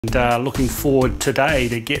And looking forward today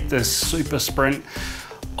to get this Super Sprint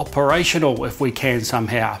operational if we can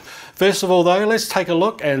somehow. First of all though, let's take a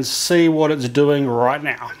look and see what it's doing right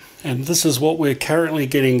now. And this is what we're currently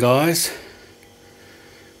getting, guys.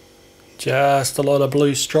 Just a lot of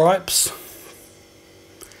blue stripes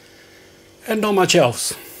and not much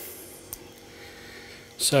else.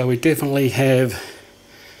 So we definitely have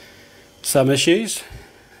some issues.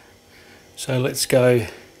 So let's go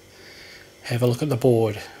have a look at the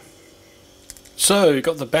board. So we've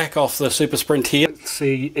got the back off the Super Sprint here. Let's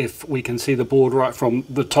see if we can see the board right from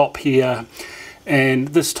the top here. And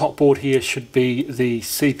this top board here should be the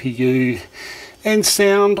CPU and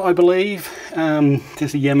sound, I believe.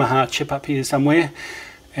 There's a Yamaha chip up here somewhere.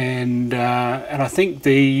 And I think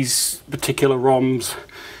these particular ROMs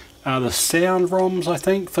are the sound ROMs, I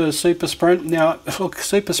think, for Super Sprint. Now, look,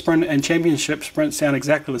 Super Sprint and Championship Sprint sound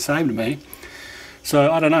exactly the same to me.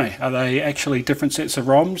 So I don't know, are they actually different sets of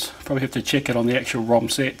ROMs? Probably have to check it on the actual ROM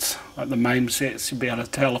sets, like the MAME sets, you'll be able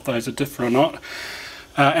to tell if those are different or not.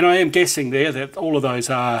 And I am guessing there that all of those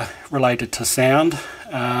are related to sound,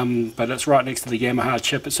 but it's right next to the Yamaha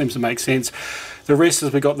chip, it seems to make sense. The rest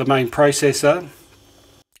is we've got the main processor,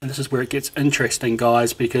 and this is where it gets interesting,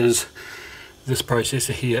 guys, because this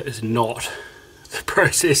processor here is not the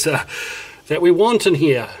processor that we want in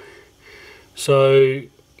here. So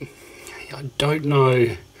I don't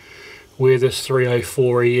know where this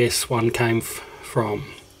 304 ES one came from.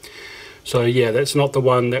 So yeah, that's not the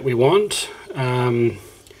one that we want.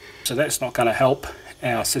 So that's not going to help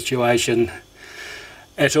our situation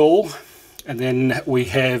at all. And then we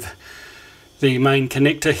have the main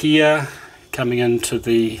connector here coming into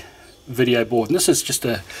the video board. And this is just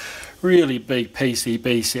a really big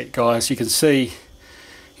PCB set, guys. You can see,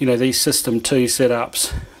 you know, these System 2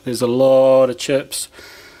 setups. There's a lot of chips,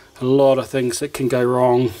 a lot of things that can go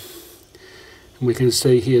wrong, and we can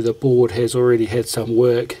see here the board has already had some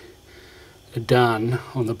work done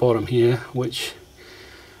on the bottom here, which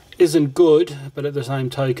isn't good, but at the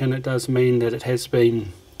same token it does mean that it has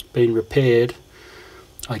been repaired,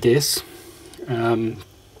 I guess. Very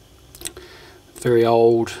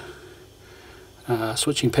old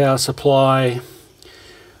switching power supply.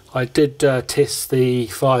 I did test the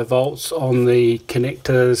 5 volts on the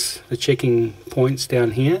connectors, the checking points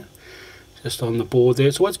down here, just on the board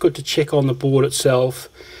there. So it's good to check on the board itself,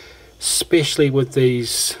 especially with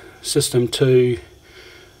these System 2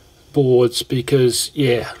 boards, because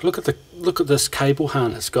yeah, look at this cable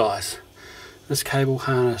harness, guys. This cable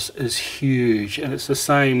harness is huge, and it's the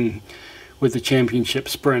same with the Championship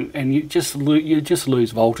Sprint, and you just lose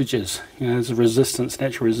voltages. You know, there's a resistance,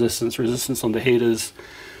 natural resistance on the headers,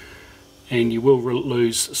 and you will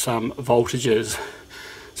lose some voltages.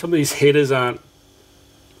 Some of these headers aren't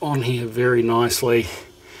on here very nicely.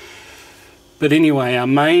 But anyway, our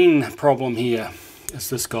main problem here is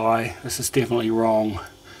this guy. This is definitely wrong.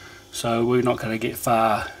 So we're not going to get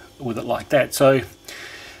far with it like that. So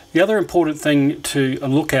the other important thing to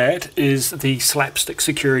look at is the slapstick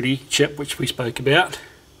security chip, which we spoke about.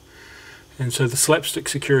 And so the slapstick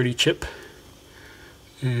security chip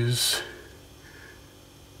is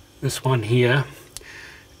this one here,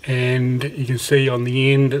 and you can see on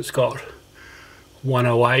the end it's got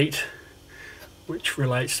 108, which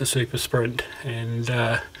relates to Super Sprint, and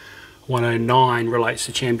 109 relates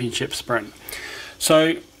to Championship Sprint.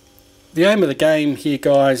 So the aim of the game here,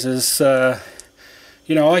 guys, is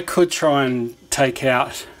you know, I could try and take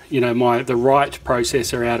out, you know, the right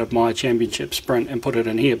processor out of my Championship Sprint and put it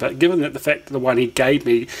in here, but given that the fact that the one he gave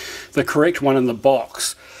me, the correct one in the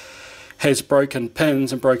box, has broken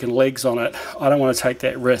pins and broken legs on it, I don't want to take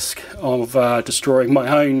that risk of destroying my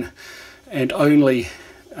own and only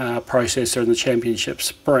processor in the Championship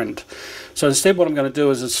Sprint. So instead what I'm going to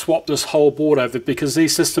do is swap this whole board over, because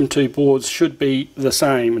these System 2 boards should be the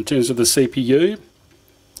same in terms of the CPU.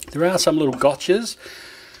 There are some little gotchas.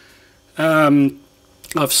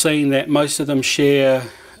 I've seen that most of them share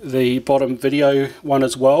the bottom video one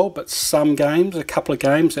as well, but some games, a couple of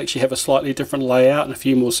games, actually have a slightly different layout and a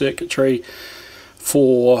few more circuitry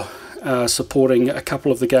for supporting a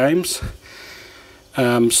couple of the games.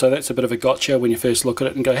 So that's a bit of a gotcha when you first look at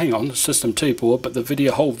it and go, hang on, the System 2 board, but the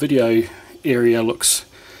whole video area looks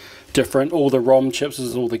different. All the ROM chips,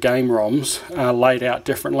 all the game ROMs, are laid out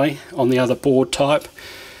differently on the other board type.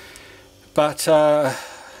 But I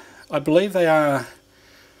believe they are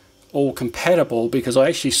all compatible, because I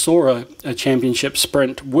actually saw a Championship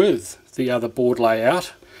Sprint with the other board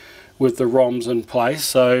layout with the ROMs in place.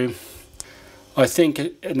 So I think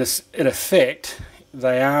in effect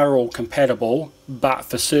they are all compatible, but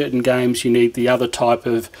for certain games you need the other type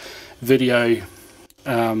of video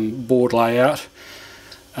board layout.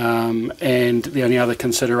 And the only other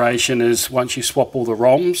consideration is once you swap all the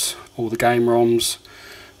ROMs, all the game ROMs,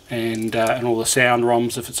 and all the sound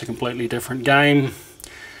ROMs if it's a completely different game,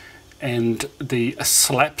 and the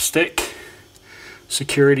slapstick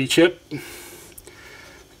security chip,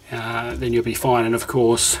 then you'll be fine. And of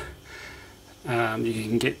course you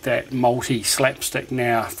can get that multi-slapstick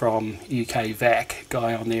now from UK VAC.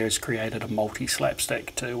 Guy on there has created a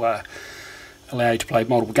multi-slapstick to allow you to play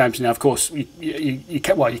multiple games. Now of course you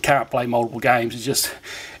can't play multiple games,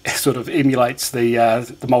 it sort of emulates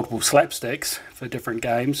the multiple slapsticks for different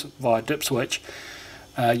games via dip switch.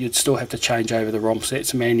 You'd still have to change over the ROM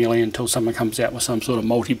sets manually until someone comes out with some sort of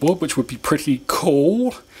multi-board, which would be pretty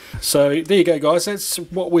cool. So there you go guys, that's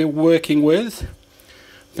what we're working with.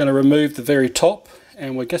 I'm going to remove the very top,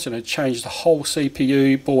 and we're just going to change the whole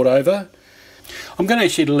CPU board over. I'm going to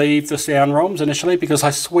actually leave the sound ROMs initially because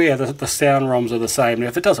I swear that the sound ROMs are the same. Now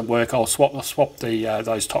if it doesn't work, I'll swap those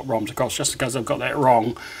top ROMs across just because I've got that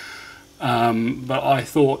wrong. But I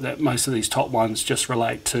thought that most of these top ones just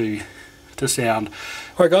relate to sound.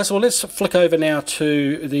 Alright guys, well let's flick over now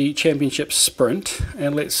to the Championship Sprint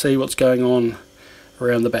and let's see what's going on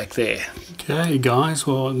around the back there. Okay guys,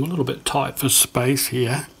 well I'm a little bit tight for space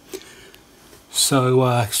here, so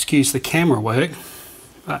excuse the camera work,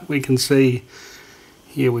 but we can see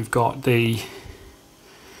here we've got the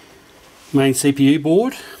main CPU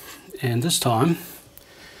board, and this time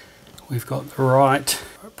we've got the right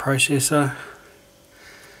processor.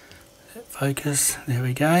 Focus, there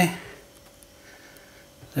we go.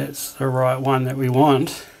 That's the right one that we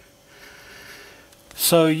want.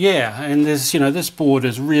 So yeah, and there's, this board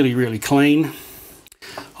is really clean.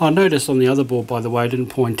 I noticed on the other board, by the way, I didn't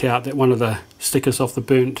point out that one of the stickers off the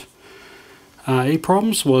burnt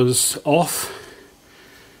EEPROMs was off,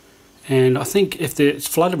 and I think if it's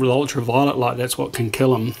flooded with ultraviolet light, that's what can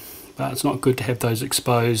kill them, but it's not good to have those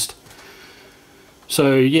exposed.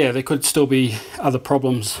 So yeah, there could still be other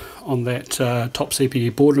problems on that top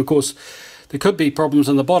CPU board, and of course there could be problems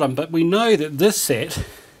on the bottom, but we know that this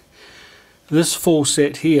full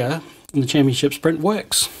set here in the Championship Sprint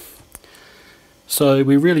works. So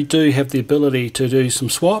we really do have the ability to do some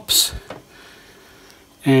swaps,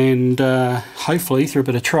 and hopefully through a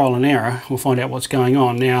bit of trial and error we'll find out what's going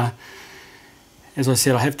on. Now as I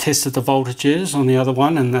said, I have tested the voltages on the other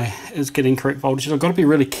one and they is getting correct voltages. I've got to be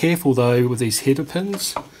really careful though with these header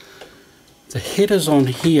pins. The headers on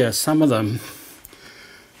here, some of them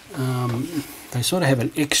they sort of have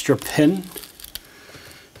an extra pin,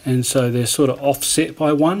 and so they're sort of offset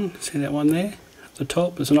by one. See that one there at the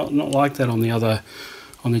top? It's not like that on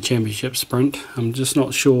the Championship Sprint. I'm just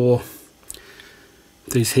not sure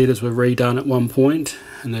these headers were redone at one point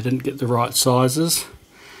and they didn't get the right sizes.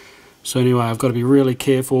 So anyway, I've got to be really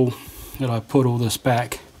careful that I put all this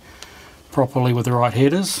back properly with the right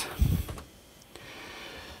headers.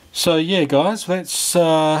 So yeah guys, that's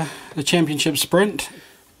the Championship Sprint.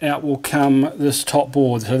 Out will come this top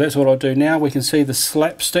board. So that's what I'll do now. We can see the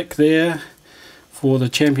slapstick there for the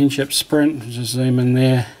Championship Sprint. Just zoom in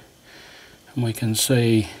there and we can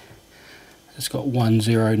see it's got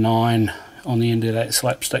 109 on the end of that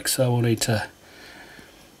slapstick, so we'll need to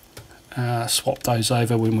swap those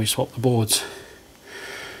over when we swap the boards.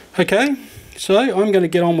 Okay, so I'm going to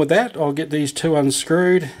get on with that. I'll get these two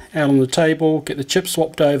unscrewed out on the table, get the chip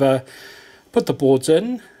swapped over, put the boards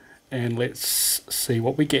in, and let's see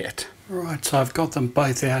what we get. Right, so I've got them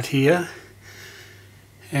both out here,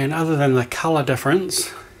 and other than the colour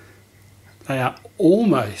difference, they are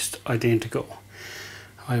almost identical.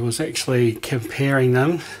 I was actually comparing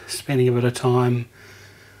them, spending a bit of time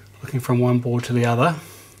looking from one board to the other,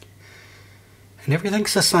 and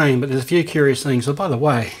everything's the same, but there's a few curious things. Oh, by the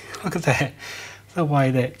way, look at that, the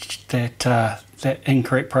way that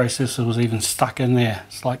incorrect processor was even stuck in there.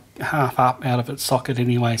 It's like half up out of its socket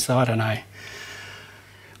anyway, so I don't know.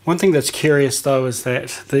 One thing that's curious though is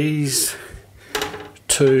that these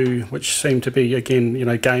two, which seem to be again,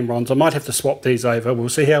 game ROMs, I might have to swap these over. We'll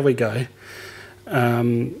see how we go.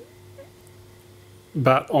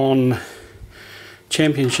 But on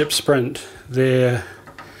Championship Sprint, they're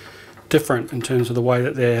different in terms of the way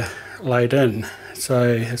that they're laid in. So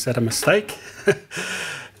is that a mistake?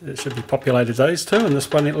 It should be populated those two, and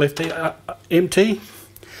this one it left empty.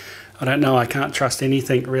 I don't know, I can't trust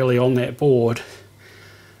anything really on that board,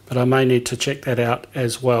 but I may need to check that out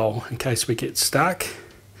as well in case we get stuck.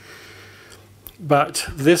 But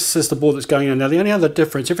this is the board that's going on. Now the only other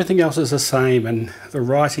difference, everything else is the same, and the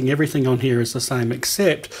writing, everything on here is the same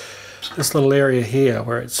except this little area here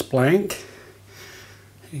where it's blank.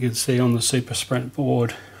 You can see on the Super Sprint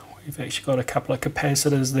board we've actually got a couple of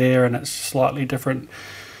capacitors there, and it's slightly different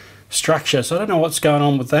structure. So I don't know what's going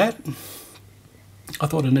on with that. I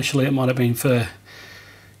thought initially it might have been for,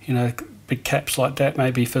 you know, big caps like that,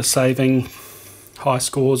 maybe for saving high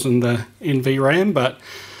scores in the NVRAM, but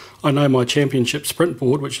I know my Championship Sprint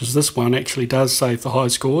board, which is this one, actually does save the high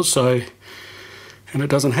scores, so, and it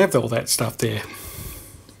doesn't have all that stuff there.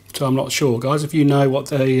 So I'm not sure, guys. If you know what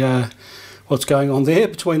the what's going on there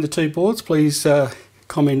between the two boards, please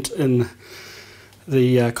comment in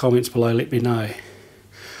the comments below, let me know.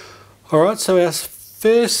 Alright, so our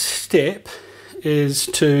first step is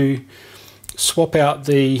to swap out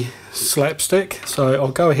the slapstick. So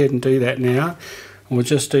I'll go ahead and do that now. And we'll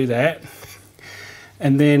just do that.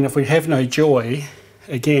 And then if we have no joy,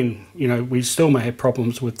 again, you know, we still may have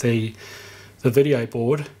problems with the video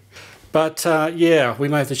board. But yeah, we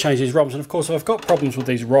may have to change these ROMs. And of course, if I've got problems with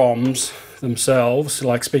these ROMs themselves,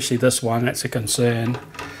 like especially this one, that's a concern.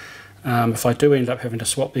 If I do end up having to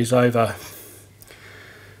swap these over,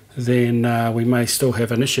 then we may still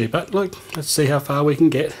have an issue. But look, let's see how far we can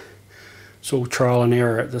get. It's all trial and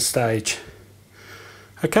error at this stage.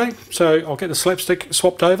 Okay, so I'll get the slapstick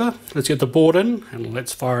swapped over. Let's get the board in and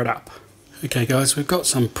let's fire it up. Okay guys, we've got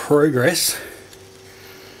some progress.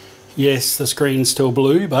 Yes, the screen's still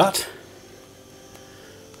blue, but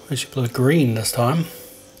we should put a green this time.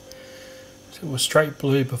 So it was straight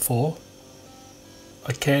blue before.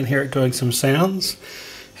 I can hear it doing some sounds.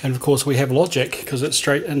 And of course we have logic, because it's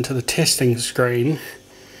straight into the testing screen.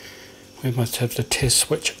 We must have the test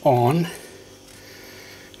switch on.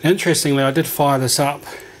 And interestingly, I did fire this up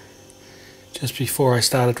just before I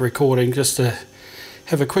started recording, just to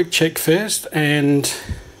have a quick check first, and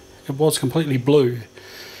it was completely blue.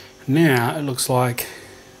 Now it looks like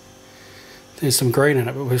there's some green in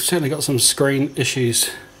it, but we've certainly got some screen issues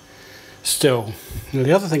still. Now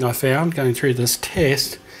the other thing I found going through this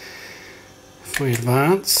test, if we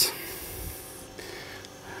advance,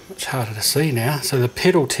 much harder to see now, so the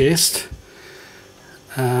pedal test,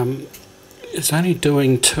 it's only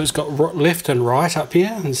doing two. It's got left and right up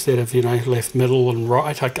here instead of, you know, left, middle and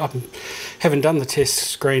right. I haven't done the test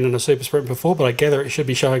screen in a Super Sprint before, but I gather it should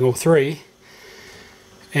be showing all three.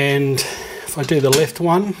 And if I do the left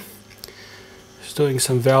one, it's doing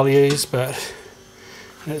some values, but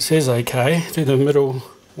it says okay. Do the middle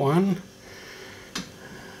one,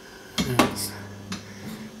 it's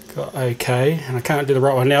got okay, and I can't do the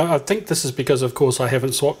right one. Now I think this is because, of course, I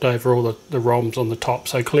haven't swapped over all the ROMs on the top,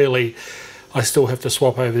 so clearly I still have to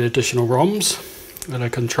swap over the additional ROMs that are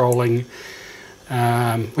controlling,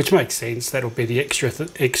 which makes sense. That'll be the extra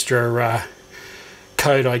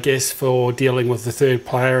code, I guess, for dealing with the third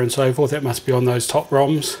player and so forth. That must be on those top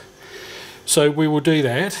ROMs. So we will do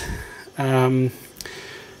that.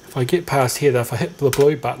 If I get past here, though, if I hit the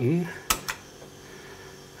blue button,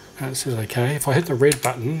 it says okay. If I hit the red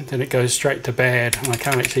button, then it goes straight to bad, and I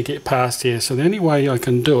can't actually get past here. So the only way I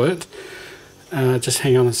can do it, just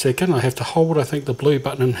hang on a second, I have to hold, I think, the blue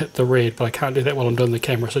button and hit the red, but I can't do that while I'm doing the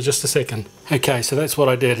camera, so just a second. Okay, so that's what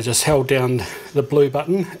I did. I just held down the blue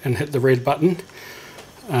button and hit the red button.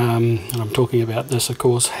 And I'm talking about this, of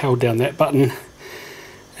course. Held down that button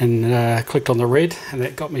and clicked on the red, and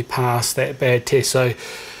that got me past that bad test. So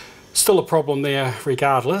still a problem there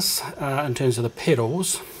regardless, in terms of the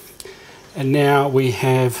pedals. And now we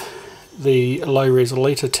have the low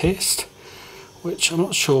resolution test, which I'm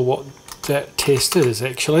not sure what that test is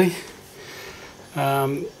actually.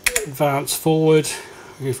 Advance forward,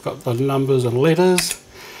 we've got the numbers and letters,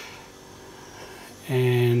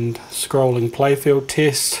 and scrolling playfield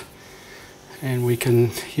test, and we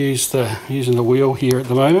can use using the wheel here at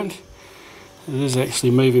the moment. It is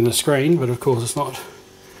actually moving the screen, but of course it's not.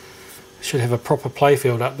 It should have a proper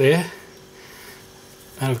playfield up there.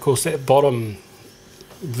 And of course that bottom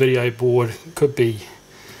video board could be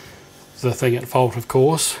the thing at fault, of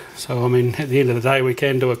course. So I mean, at the end of the day we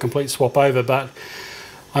can do a complete swap over, but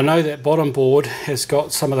I know that bottom board has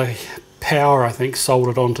got some of the power, I think,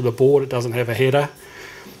 soldered onto the board. It doesn't have a header,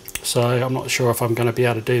 so I'm not sure if I'm going to be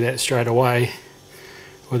able to do that straight away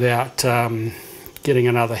without getting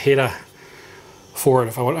another header for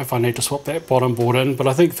it if I need to swap that bottom board in. But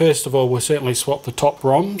I think first of all we'll certainly swap the top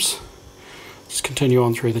ROMs. Just continue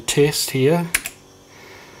on through the test here.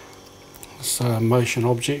 This motion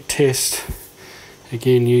object test,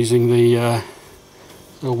 again using the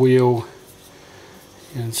wheel.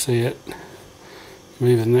 You can see it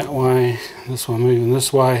moving that way, this one moving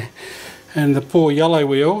this way, and the poor yellow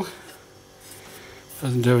wheel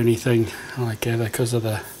doesn't do anything, I gather, because of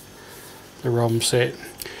the ROM set.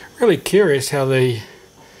 Really curious how the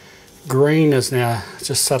green has now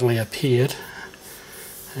just suddenly appeared.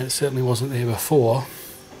 It certainly wasn't there before.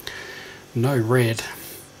 No red.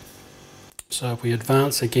 So if we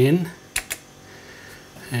advance again,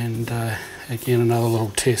 and again another little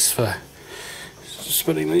test for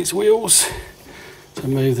spinning these wheels to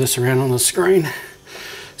move this around on the screen.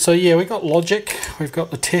 So yeah, we've got logic, we've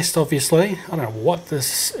got the test obviously. I don't know what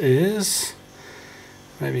this is.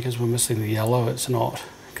 Maybe because we're missing the yellow it's not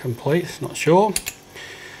complete, not sure.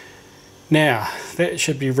 Now, that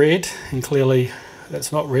should be red, and clearly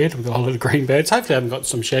that's not red. We've got a lot of green bads. Hopefully I haven't got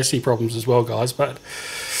some chassis problems as well, guys, but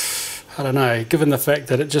I don't know. Given the fact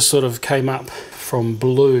that it just sort of came up from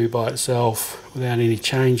blue by itself without any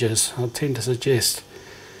changes, I tend to suggest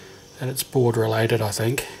that it's board related, I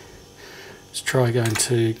think. Let's try going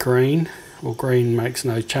to green. Well, green makes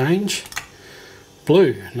no change.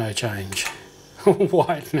 Blue, no change.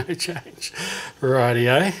 White, no change.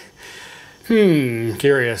 Rightio.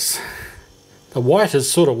 Curious. The white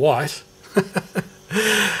is sort of white.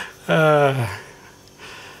 Wow,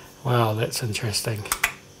 that's interesting.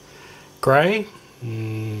 Grey.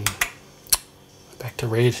 Back to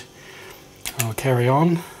red. I'll carry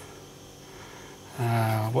on.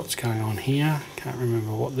 What's going on here? Can't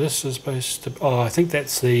remember what this is supposed to. Oh, I think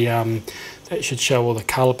that's the. That should show all the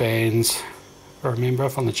colour bands. If I remember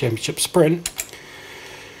from the Championship Sprint.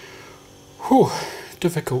 Whew.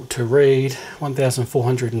 Difficult to read.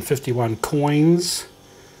 1,451 coins.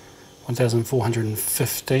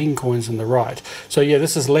 1,415 coins on the right. So yeah,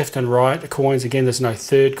 this is left and right. The coins, again, there's no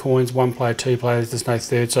third coins. 1 player, 2 players, there's no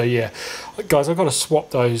third. So yeah, guys, I've got to swap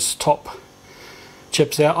those top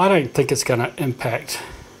chips out. I don't think it's going to impact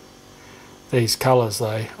these colours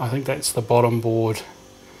though. I think that's the bottom board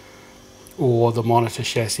or the monitor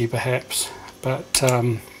chassis perhaps. But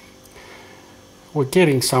we're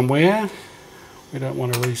getting somewhere. We don't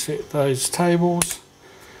want to reset those tables.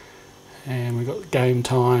 And we've got game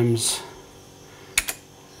times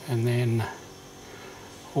and then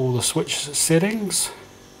all the switch settings.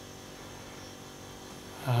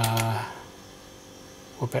 We're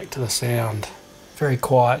back to the sound. Very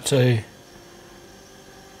quiet too.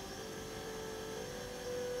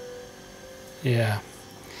 Yeah.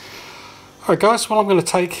 Alright guys, well I'm going to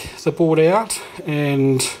take the board out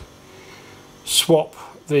and swap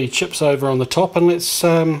the chips over on the top, and let's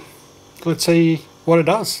see what it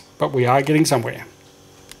does. But we are getting somewhere.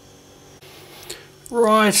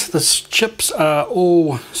 Right, the chips are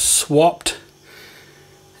all swapped,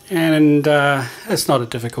 and it's not a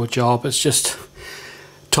difficult job. It's just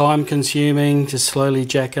time consuming, just slowly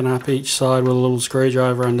jacking up each side with a little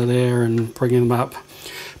screwdriver under there and bringing them up.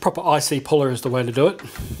 Proper IC puller is the way to do it.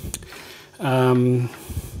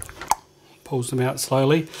 Pulls them out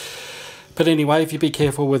slowly. But anyway, if you be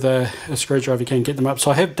careful with a screwdriver, you can get them up.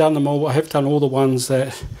 So I have done them all. I have done all the ones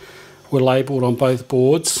that were labelled on both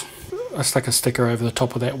boards. I stuck a sticker over the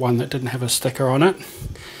top of that one that didn't have a sticker on it,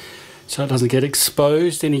 so it doesn't get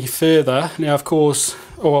exposed any further. Now, of course,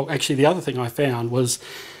 well, actually the other thing I found was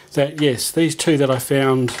that, yes, these two that I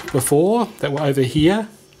found before that were over here,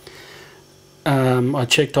 I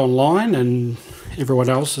checked online and everyone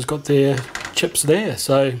else has got their chips there.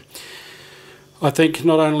 So I think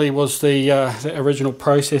not only was the original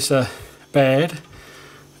processor bad,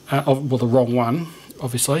 well, the wrong one,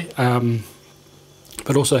 obviously,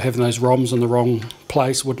 but also having those ROMs in the wrong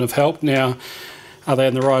place wouldn't have helped. Now, are they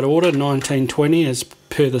in the right order? 1920 as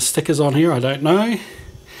per the stickers on here, I don't know.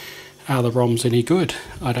 Are the ROMs any good?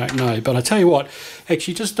 I don't know. But I tell you what,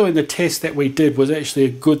 actually just doing the test that we did was actually a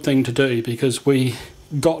good thing to do, because we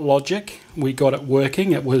got logic, we got it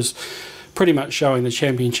working. It was pretty much showing the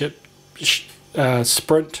Championship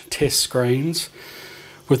Sprint test screens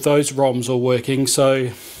with those ROMs all working. So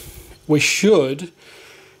we should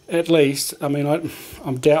at least, I mean,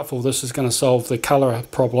 I'm doubtful this is going to solve the colour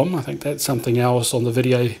problem. I think that's something else on the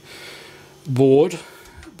video board,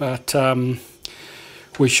 but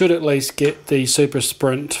we should at least get the Super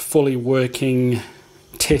Sprint fully working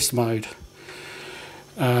test mode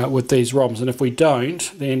with these ROMs. And if we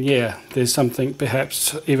don't, then yeah, there's something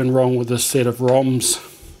perhaps even wrong with this set of ROMs,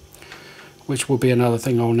 which will be another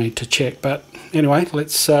thing I'll need to check. But anyway,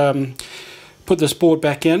 let's put this board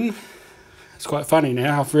back in. It's quite funny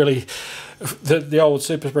now. I've really, the old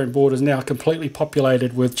Super Sprint board is now completely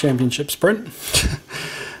populated with Championship Sprint.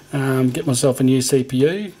 Get myself a new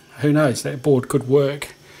CPU. Who knows, that board could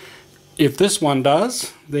work. If this one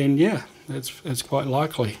does, then yeah, it's quite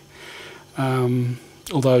likely.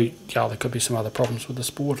 Although, yeah, there could be some other problems with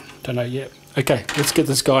this board. Don't know yet. Okay, let's get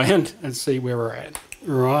this guy in and see where we're at.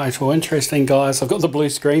 Right, well, interesting, guys. I've got the blue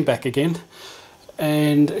screen back again,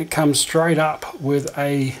 and it comes straight up with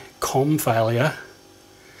a COM failure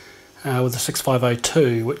with the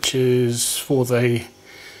 6502, which is for the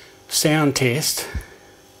sound test.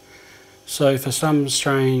 So for some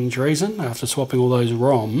strange reason, after swapping all those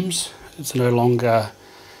ROMs, it's no longer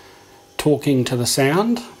talking to the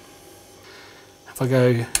sound. If I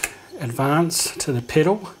go advance to the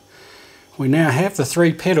pedal, we now have the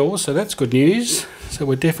 3 pedals, so that's good news. So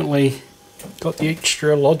we've definitely got the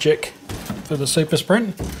extra logic for the Super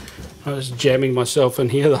Sprint. I was jamming myself in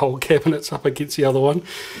here, the whole cabinet's up against the other one,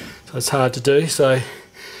 so it's hard to do. So,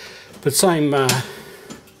 but same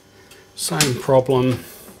problem.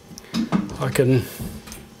 I can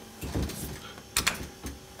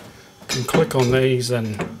click on these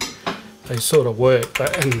and they sort of work,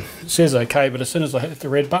 and it says okay, but as soon as I hit the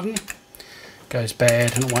red button, it goes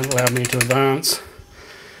bad and it won't allow me to advance.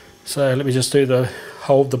 So let me just do the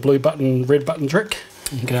hold the blue button, red button trick.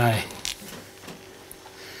 Okay.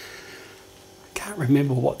 Can't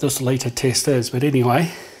remember what this litre test is, but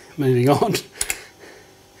anyway, moving on.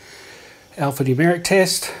 Alphanumeric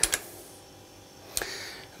test.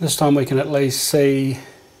 This time we can at least see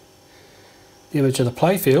the image of the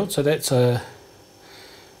playfield, so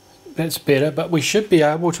that's better, but we should be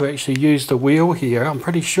able to actually use the wheel here, I'm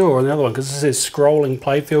pretty sure, on the other one, because this says scrolling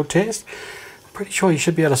playfield test. I'm pretty sure you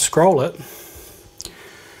should be able to scroll it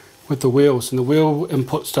with the wheels, and the wheel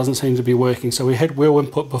inputs doesn't seem to be working. So we had wheel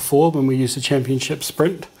input before when we used the Championship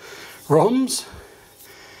Sprint ROMs,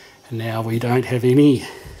 and now we don't have any.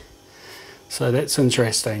 So that's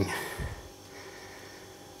interesting.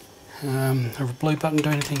 A blue button do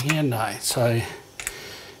anything here? No. So,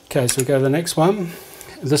 okay, so we go to the next one.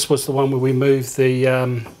 This was the one where we moved the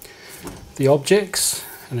objects,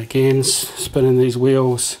 and again spinning these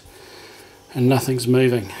wheels and nothing's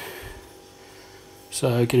moving.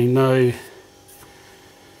 So getting no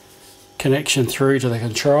connection through to the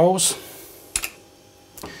controls.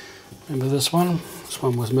 Remember this one? This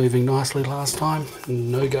one was moving nicely last time.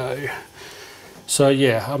 No go. So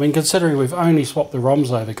yeah, I mean, considering we've only swapped the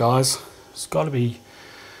ROMs over, guys, there's got to be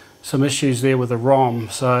some issues there with the ROM.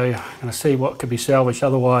 So I'm going to see what could be salvaged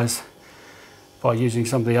otherwise by using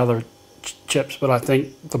some of the other chips. But I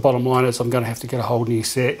think the bottom line is I'm going to have to get a whole new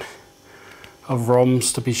set of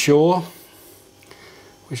ROMs to be sure,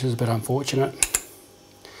 which is a bit unfortunate.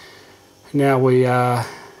 Now we are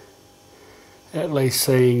at least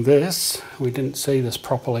seeing this. We didn't see this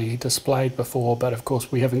properly displayed before, but of course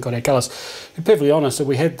we haven't got our colours. To be perfectly honest, if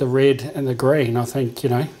we had the red and the green, I think, you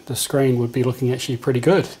know, the screen would be looking actually pretty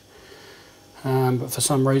good. But for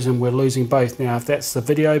some reason we're losing both. Now if that's the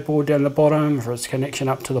video board down the bottom, or its connection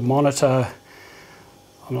up to the monitor,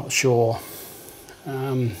 I'm not sure.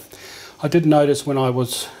 I did notice when I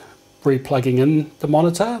was replugging in the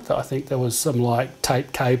monitor that I think there was some like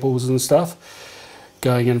tape cables and stuff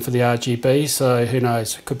going in for the RGB, so who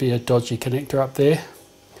knows, it could be a dodgy connector up there.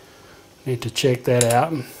 Need to check that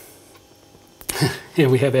out. Here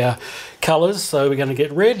we have our colours, so we're going to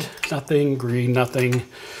get red, nothing, green, nothing.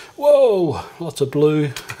 Whoa, lots of blue.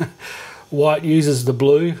 White uses the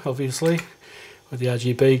blue, obviously, with the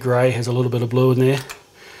RGB. Grey has a little bit of blue in there.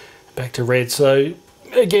 Back to red, so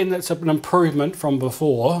again, that's an improvement from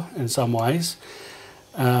before in some ways.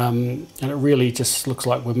 And it really just looks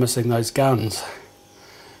like we're missing those guns.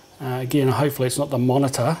 Again, hopefully it's not the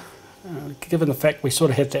monitor. Given the fact we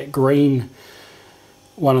sort of had that green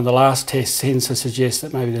one in the last test, tends to suggest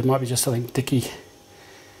that maybe there might be just something dicky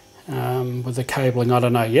with the cabling. I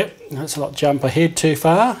don't know. Yep, let's not jump ahead too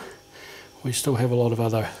far. We still have a lot of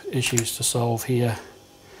other issues to solve here.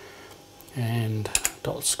 And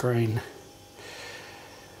dot screen.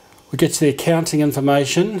 We get to the accounting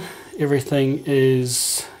information. Everything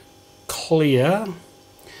is clear.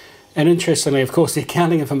 And interestingly, of course, the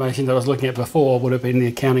accounting information that I was looking at before would have been the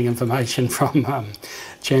accounting information from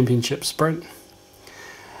Championship Sprint.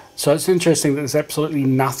 So it's interesting that there's absolutely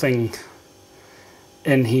nothing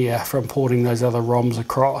in here from porting those other ROMs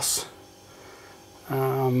across.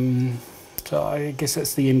 So I guess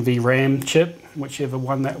that's the NVRAM chip, whichever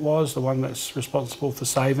one that was, the one that's responsible for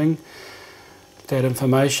saving that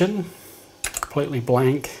information. Completely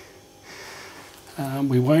blank.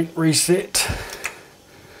 We won't reset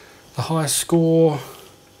the high score.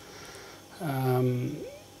 If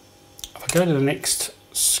I go to the next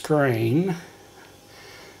screen,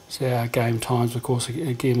 see our game times, of course,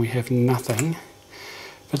 again we have nothing.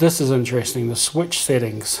 But this is interesting, the switch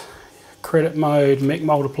settings, credit mode, mech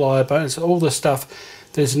multiplier, bonus, all this stuff,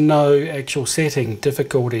 there's no actual setting,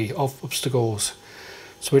 difficulty, obstacles.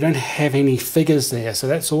 So we don't have any figures there, so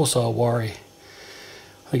that's also a worry.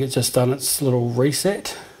 I think it's just done its little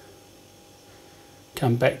reset.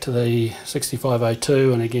 Come back to the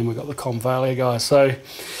 6502, and again we've got the convalia guys. So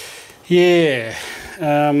yeah,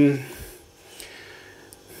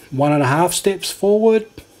 1.5 steps forward,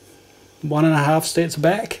 1.5 steps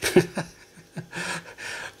back.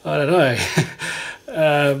 I don't know.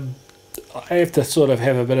 I have to sort of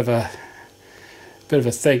have a bit of a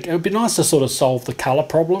think. It would be nice to sort of solve the colour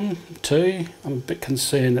problem too. I'm a bit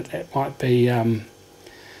concerned that that might be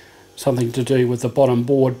something to do with the bottom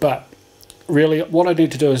board, but really what I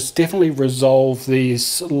need to do is definitely resolve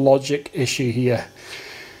this logic issue here.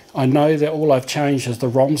 I know that all I've changed is the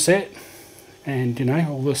ROM set, and you know,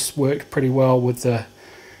 all this worked pretty well with the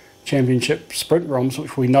Championship Sprint ROMs,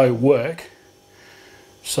 which we know work.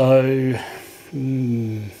 So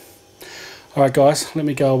alright guys, let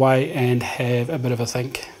me go away and have a bit of a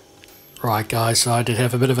think. Right guys, so I did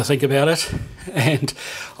have a bit of a think about it, and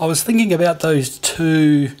I was thinking about those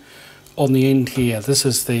two on the end here. This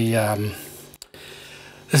is the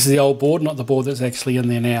old board, not the board that's actually in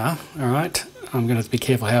there now. Alright, I'm going to be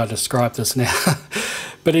careful how I describe this now.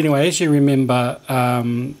 But anyway, as you remember,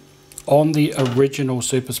 on the original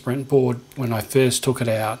Super Sprint board, when I first took it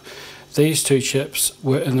out, these two chips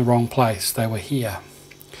were in the wrong place. They were here.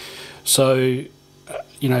 So, you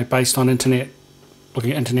know, based on looking at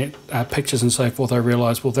internet pictures and so forth, I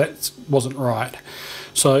realised, well, that wasn't right.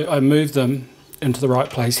 So I moved them into the right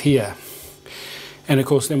place here. And of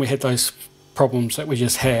course, then we had those problems that we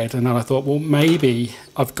just had. And then I thought, well, maybe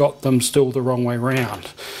I've got them still the wrong way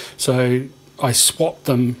round. So I swapped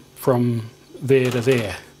them from there to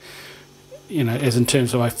there. You know, as in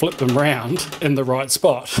terms of I flipped them round in the right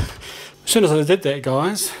spot. As soon as I did that,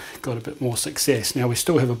 guys, got a bit more success. Now we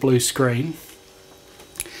still have a blue screen,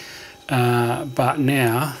 but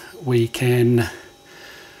now we can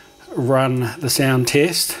run the sound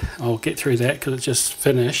test. I'll get through that because it's just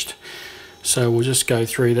finished, so we'll just go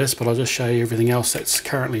through this, but I'll just show you everything else that's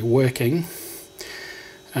currently working.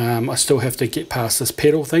 I still have to get past this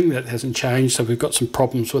pedal thing that hasn't changed, so we've got some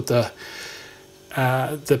problems with the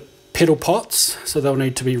pedal pots, so they'll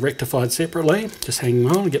need to be rectified separately. Just hang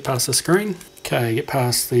on and get past the screen. Okay, get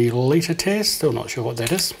past the litre test, still not sure what that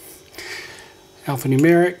is.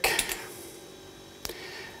 Alphanumeric.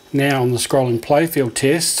 Now on the scrolling playfield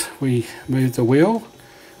test, we move the wheel.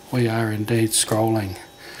 We are indeed scrolling.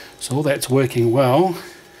 So all that's working well.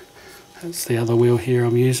 That's the other wheel here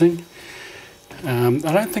I'm using. I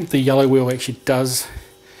don't think the yellow wheel actually does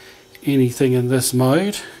anything in this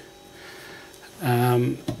mode.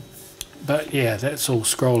 But yeah, that's all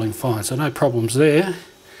scrolling fine, so no problems there.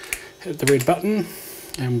 Hit the red button,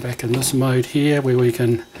 and back in this mode here where we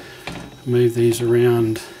can move these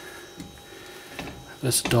around,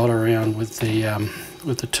 this dot around with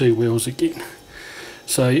the two wheels again.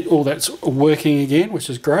 So all that's working again, which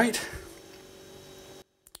is great.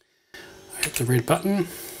 Hit the red button,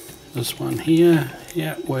 this one here,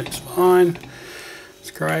 yeah, works fine.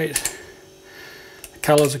 It's great. The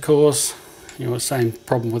colours, of course, you know, same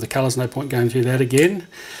problem with the colours, no point going through that again.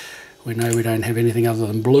 We know we don't have anything other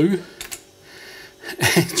than blue.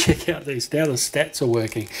 And check out these, now the stats are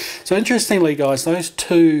working. So interestingly guys, those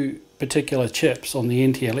two particular chips on the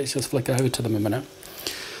end here, let's just flick over to them a minute.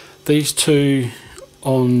 These two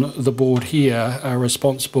on the board here are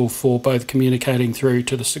responsible for both communicating through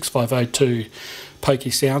to the 6502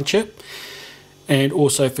 Pokey sound chip, and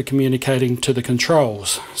also for communicating to the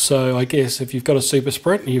controls. So I guess if you've got a Super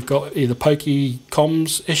Sprint and you've got either Pokey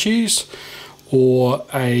comms issues or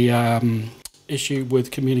a issue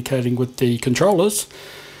with communicating with the controllers,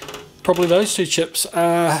 probably those two chips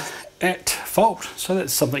are at fault. So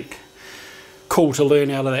that's something cool to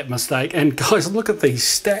learn out of that mistake. And guys, look at these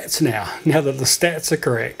stats now that the stats are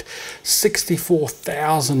correct.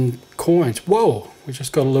 64,000 coins. Whoa, we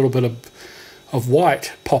just got a little bit of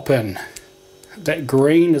white pop in. That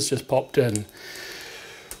green has just popped in.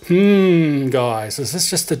 Guys, is this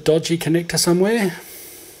just a dodgy connector somewhere?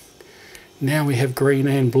 Now we have green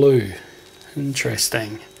and blue.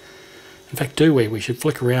 Interesting. In fact, we should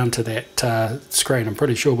flick around to that screen. I'm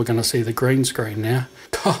pretty sure we're going to see the green screen now.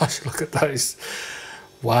 Gosh, look at those.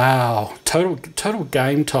 Wow. Total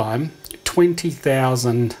game time,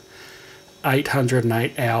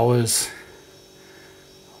 20,808 hours.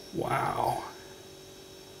 Wow.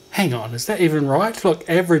 Hang on, is that even right? Look,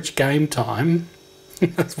 average game time,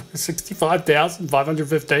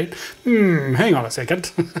 65,515. Hang on a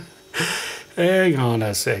second. Hang on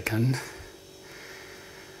a second.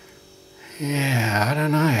 Yeah, I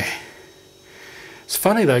don't know. It's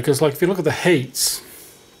funny though, because like if you look at the heats,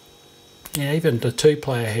 yeah, even the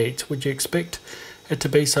two-player heats, would you expect it to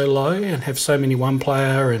be so low and have so many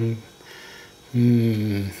one-player and...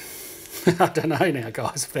 I don't know now,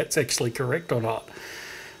 guys, if that's actually correct or not.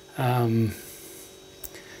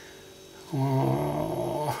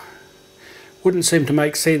 Wouldn't seem to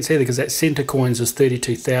make sense either, because that centre coins is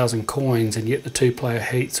 32,000 coins, and yet the 2-player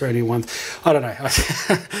heats are only one. I don't know. I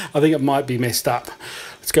think it might be messed up.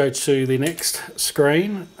 Let's go to the next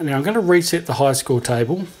screen. Now I'm going to reset the high score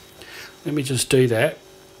table. Let me just do that.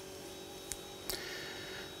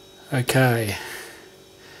 Okay.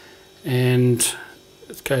 And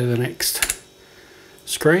let's go to the next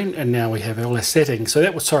screen, and now we have all our settings. So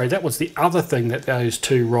that was the other thing that those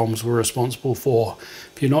two ROMs were responsible for.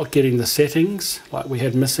 If you're not getting the settings like we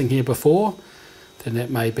had missing here before, then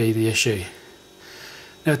that may be the issue.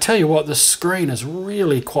 Now, I tell you what, the screen is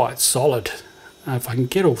really quite solid. If I can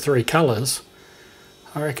get all 3 colours,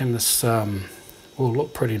 I reckon this will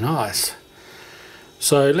look pretty nice.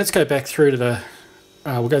 So let's go back through to the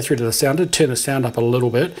we'll go through to the sound. Turn the sound up a little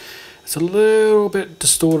bit. It's a little bit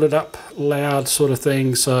distorted up, loud sort of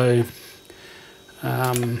thing, so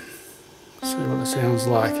let's see what it sounds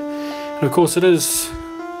like. And of course it is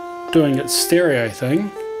doing its stereo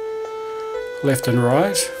thing, left and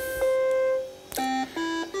right,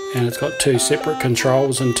 and it's got 2 separate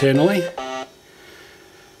controls internally.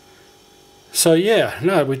 So yeah,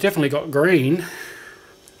 no, we've definitely got green.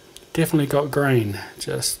 Definitely got green,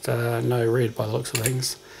 just no red by the looks of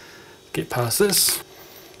things. Get past this.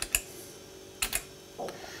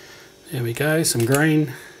 There we go, some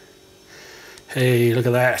green. Hey, look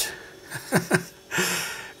at that.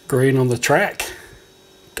 Green on the track.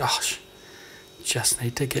 Gosh, just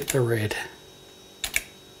need to get the red.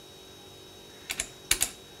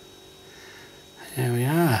 There we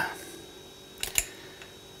are.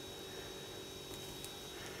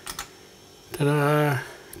 Ta-da!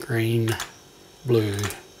 Green, blue,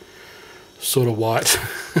 sort of white.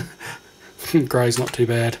 Grey's not too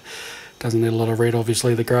bad. Doesn't need a lot of red,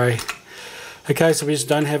 obviously, the grey. Okay, so we just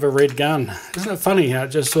don't have a red gun. Isn't it funny how it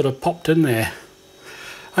just sort of popped in there?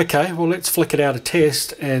 Okay, well, let's flick it out a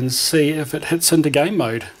test and see if it hits into game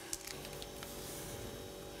mode.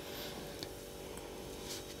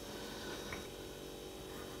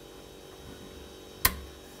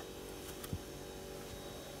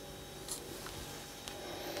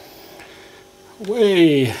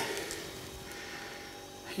 Whee!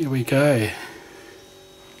 Here we go.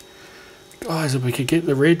 Guys, if we could get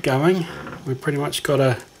the red going, we've pretty much got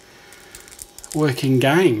a working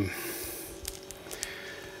game.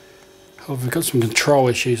 Oh, we've got some control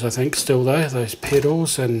issues, I think, still though, those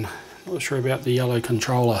pedals, and not sure about the yellow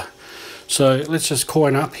controller. So let's just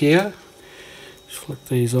coin up here. Just flick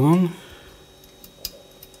these on.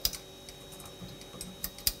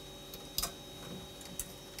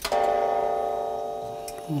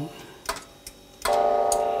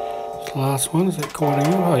 The last one, is that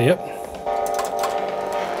coining up? Oh, yep.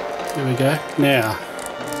 There we go. Now,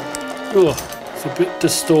 it's a bit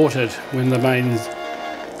distorted when the main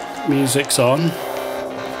music's on.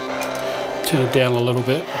 Turn it down a little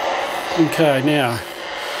bit. Okay, now,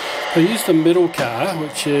 I use the middle car,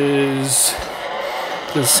 which is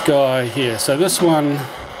this guy here. So this one,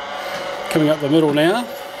 coming up the middle now,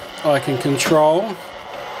 I can control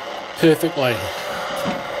perfectly.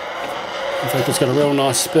 In fact, it's got a real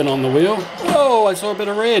nice spin on the wheel. Oh, I saw a bit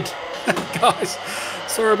of red. Guys,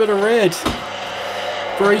 saw a bit of red.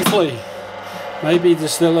 Briefly. Maybe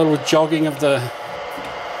just a little jogging of the...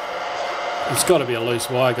 It's got to be a loose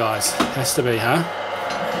wire, guys. Has to be, huh?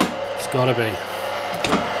 It's got to be.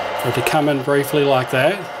 For it to come in briefly like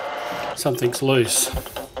that, something's loose.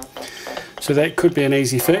 So that could be an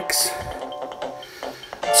easy fix.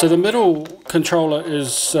 So the middle controller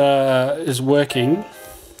is working.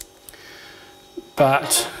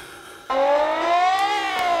 But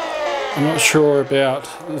I'm not sure about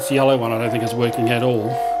this yellow one. I don't think it's working at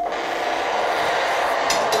all.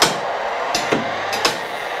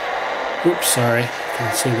 Oops, sorry.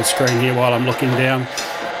 Can't see the screen here while I'm looking down.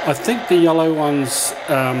 I think the yellow one's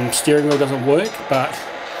steering wheel doesn't work, but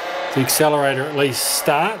the accelerator at least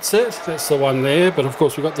starts it. That's the one there. But of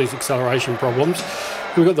course we've got these acceleration problems.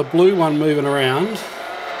 We've got the blue one moving around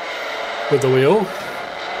with the wheel.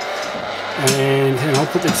 And I'll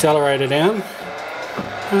put the accelerator down.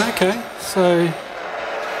 Okay, so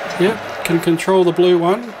yep, can control the blue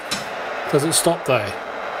one. Does it stop though?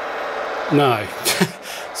 No.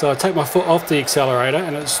 So I take my foot off the accelerator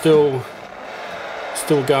and it's still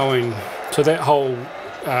going. So that whole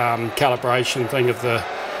calibration thing of the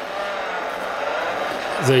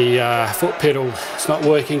foot pedal is not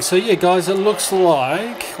working. So yeah, guys, it looks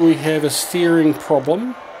like we have a steering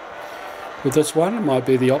problem with this one. It might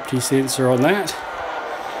be the Opti sensor on that.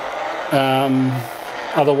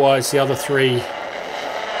 Otherwise the other 3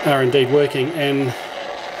 are indeed working, and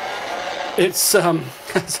it's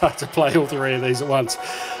hard to play all 3 of these at once.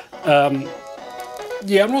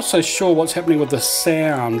 Yeah, I'm not so sure what's happening with the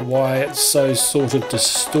sound, why it's so sort of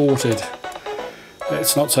distorted.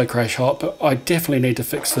 It's not so crash hot, but I definitely need to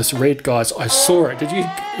fix this red, guys. I saw it. Did you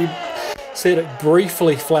see it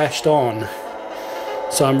briefly flashed on?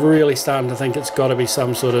 So I'm really starting to think it's got to be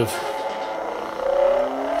some sort of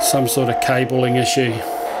cabling issue.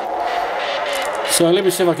 So let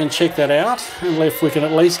me see if I can check that out, and if we can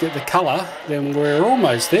at least get the colour, then we're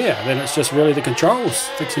almost there. Then it's just really the controls,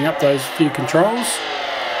 fixing up those few controls,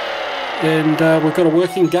 and we've got a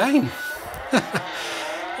working game.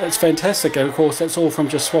 It's fantastic, and of course that's all from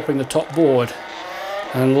just swapping the top board,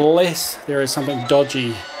 unless there is something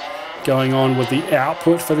dodgy going on with the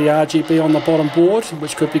output for the RGB on the bottom board,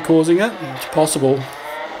 which could be causing it. It's possible.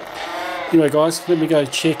 Anyway guys, let me go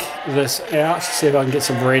check this out, see if I can get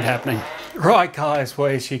some red happening. Right guys, well,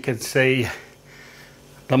 as you can see,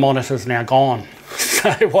 the monitor's now gone. So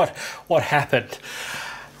what happened?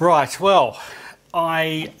 Right, well,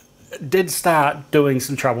 I did start doing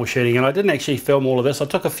some troubleshooting, and I didn't actually film all of this. I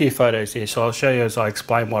took a few photos here, so I'll show you as I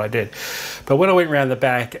explain what I did. But when I went around the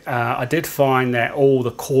back, I did find that all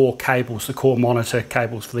the core cables, the core monitor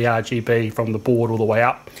cables for the RGB from the board all the way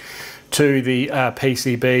up to the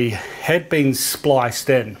PCB had been spliced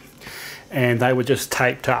in, and they were just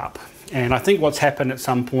taped up. And I think what's happened at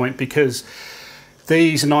some point, because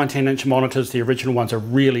these 19-inch monitors, the original ones, are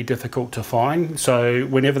really difficult to find. So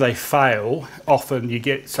whenever they fail, often you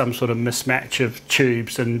get some sort of mismatch of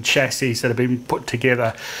tubes and chassis that have been put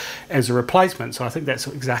together as a replacement. So I think that's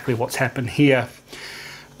exactly what's happened here.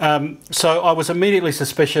 So I was immediately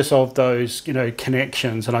suspicious of those,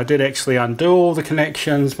 connections, and I did actually undo all the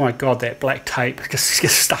connections. My God, that black tape just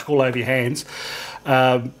gets stuck all over your hands.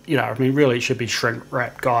 I mean, really it should be shrink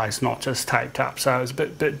wrapped, guys, not just taped up. So it was a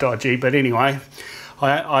bit dodgy, but anyway,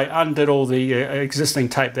 I undid all the existing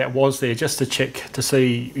tape that was there just to check to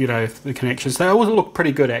see, if the connections, they all look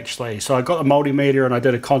pretty good actually. So I got the multimeter and I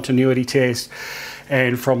did a continuity test,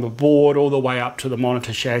 and from the board all the way up to the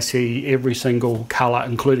monitor chassis, every single color,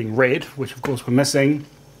 including red, which of course we're missing,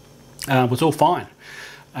 was all fine.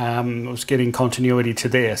 I was getting continuity to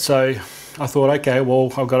there. So I thought, okay,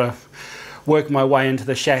 well, I've got to work my way into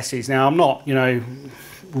the chassis. Now I'm not,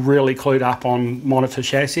 really clued up on monitor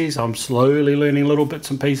chassis. I'm slowly learning little bits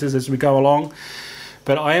and pieces as we go along,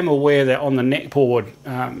 but I am aware that on the neck board,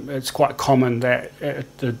 it's quite common that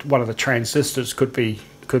one of the transistors could be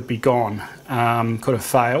gone, could have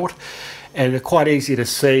failed, and they're quite easy to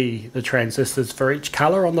see the transistors for each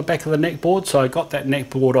color on the back of the neck board. So I got that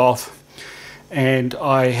neck board off, and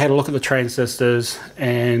I had a look at the transistors,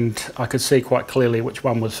 and I could see quite clearly which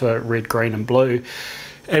one was for red, green and blue.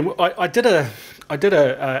 And I did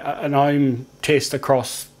an ohm test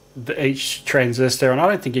across each transistor, and I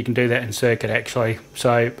don't think you can do that in circuit actually.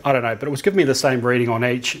 So I don't know, but it was giving me the same reading on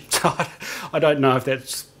each. So I don't know if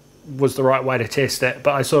that was the right way to test that,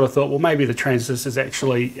 but I sort of thought, well, maybe the transistor's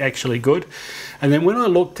actually good. And then when I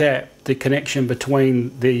looked at the connection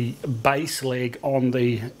between the base leg on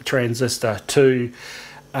the transistor to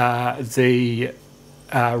the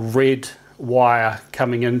red wire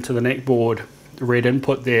coming into the neck board, the red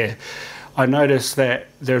input there, I noticed that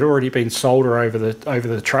there had already been solder over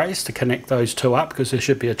the trace to connect those two up, because there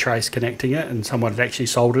should be a trace connecting it, and someone had actually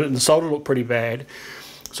soldered it, and the solder looked pretty bad.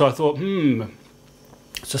 So I thought,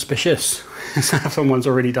 suspicious. Someone's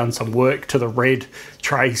already done some work to the red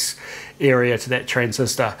trace area to that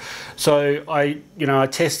transistor. So I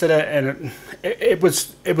tested it, and it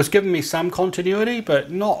was giving me some continuity,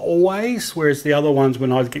 but not always. Whereas the other ones,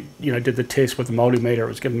 when I did the test with the multimeter, it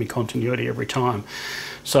was giving me continuity every time.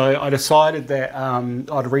 So I decided that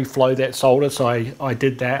I'd reflow that solder. So I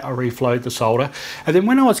did that. I reflowed the solder, and then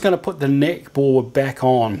when I was going to put the neck board back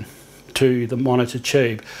on to the monitor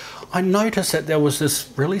tube, I noticed that there was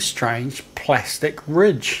this really strange plastic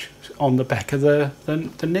ridge on the back of the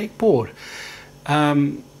neck board.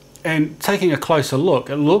 And taking a closer look,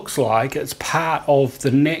 it looks like it's part of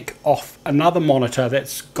the neck off another monitor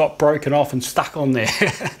that's got broken off and stuck on there.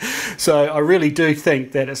 So I really do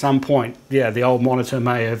think that at some point, yeah, the old monitor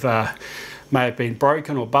may have been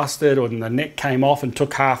broken or busted, or the neck came off and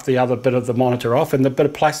took half the other bit of the monitor off, and the bit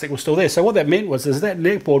of plastic was still there. So what that meant was that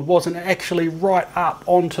neck board wasn't actually right up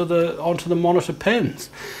onto the monitor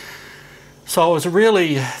pins. So I was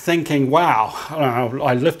really thinking, wow,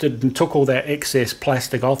 I lifted and took all that excess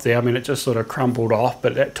plastic off there. I mean, it just sort of crumbled off,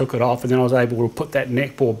 but that took it off, and then I was able to put that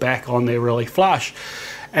neck board back on there really flush.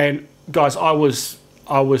 And guys, I was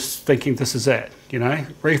thinking, this is it,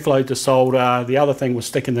 reflowed the solder. The other thing was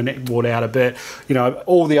sticking the neck board out a bit.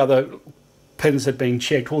 All the other pins had been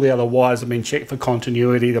checked, all the other wires had been checked for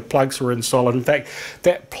continuity, the plugs were in solid. In fact,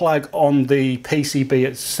 that plug on the PCB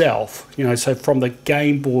itself, you know, so from the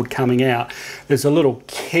game board coming out, there's a little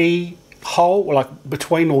key hole, like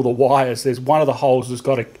between all the wires, there's one of the holes that's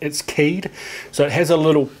got it's keyed, so it has a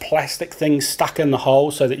little plastic thing stuck in the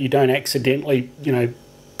hole so that you don't accidentally, you know,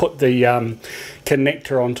 put the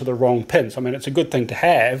connector onto the wrong pins. I mean, it's a good thing to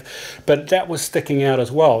have, but that was sticking out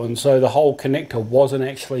as well, and so the whole connector wasn't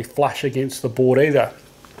actually flush against the board either.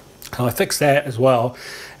 So I fixed that as well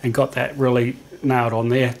and got that really nailed on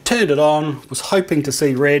there. Turned it on, was hoping to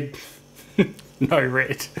see red. No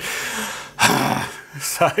red.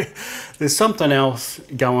 So there's something else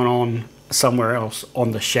going on somewhere else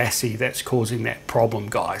on the chassis that's causing that problem,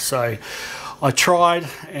 guys. So I tried,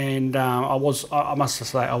 and I must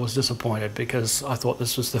say I was disappointed, because I thought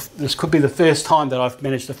this could be the first time that I've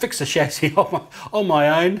managed to fix a chassis on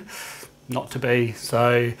my own. Not to be.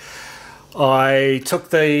 So I took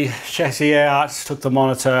the chassis out, took the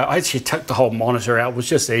monitor. I actually took the whole monitor out. It was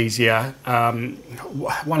just easier.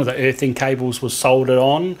 One of the earthing cables was soldered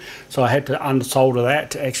on, so I had to unsolder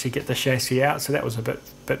that to actually get the chassis out. So that was a bit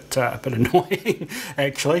annoying,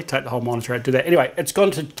 actually. Take the whole monitor out, do that. Anyway, it's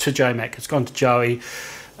gone to Joe Mac. It's gone to Joey.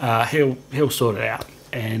 He'll sort it out.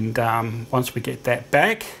 And once we get that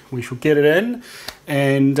back, we shall get it in,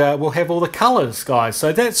 and we'll have all the colours, guys.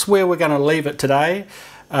 So that's where we're going to leave it today.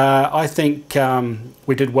 I think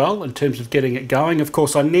we did well in terms of getting it going. Of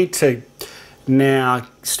course, I need to now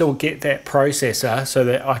still get that processor so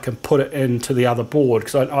that I can put it into the other board,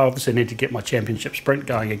 because I obviously need to get my Championship Sprint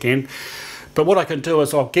going again. But what I can do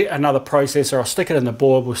is I'll get another processor, I'll stick it in the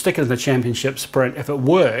board, we'll stick it in the Championship Sprint. If it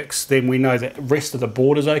works, then we know that the rest of the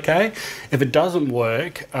board is okay. If it doesn't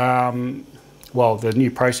work, well, the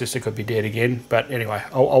new processor could be dead again, but anyway,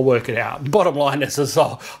 I'll work it out. Bottom line is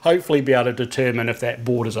I'll hopefully be able to determine if that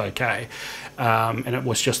board is okay. And it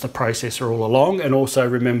was just the processor all along. And also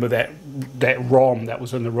remember that ROM that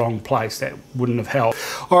was in the wrong place, that wouldn't have helped.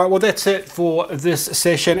 All right, well, that's it for this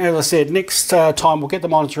session. As I said, next time we'll get the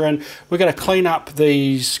monitor in. We're going to clean up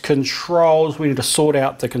these controls. We need to sort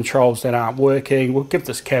out the controls that aren't working. We'll give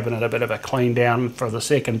this cabinet a bit of a clean down for the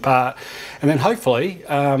second part. And then hopefully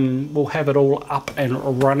we'll have it all up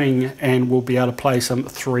and running, and we'll be able to play some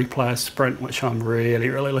 3-player Sprint, which I'm really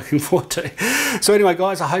looking forward to. So anyway,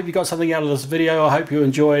 guys, I hope you got something out of this video. I hope you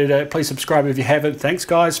enjoyed it. Please subscribe if you haven't. Thanks,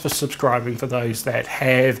 guys, for subscribing for those that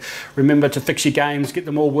have. Remember to fix your games, get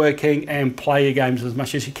them all working, and play your games as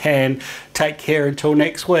much as you can. Take care until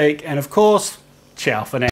next week, and of course, ciao for now.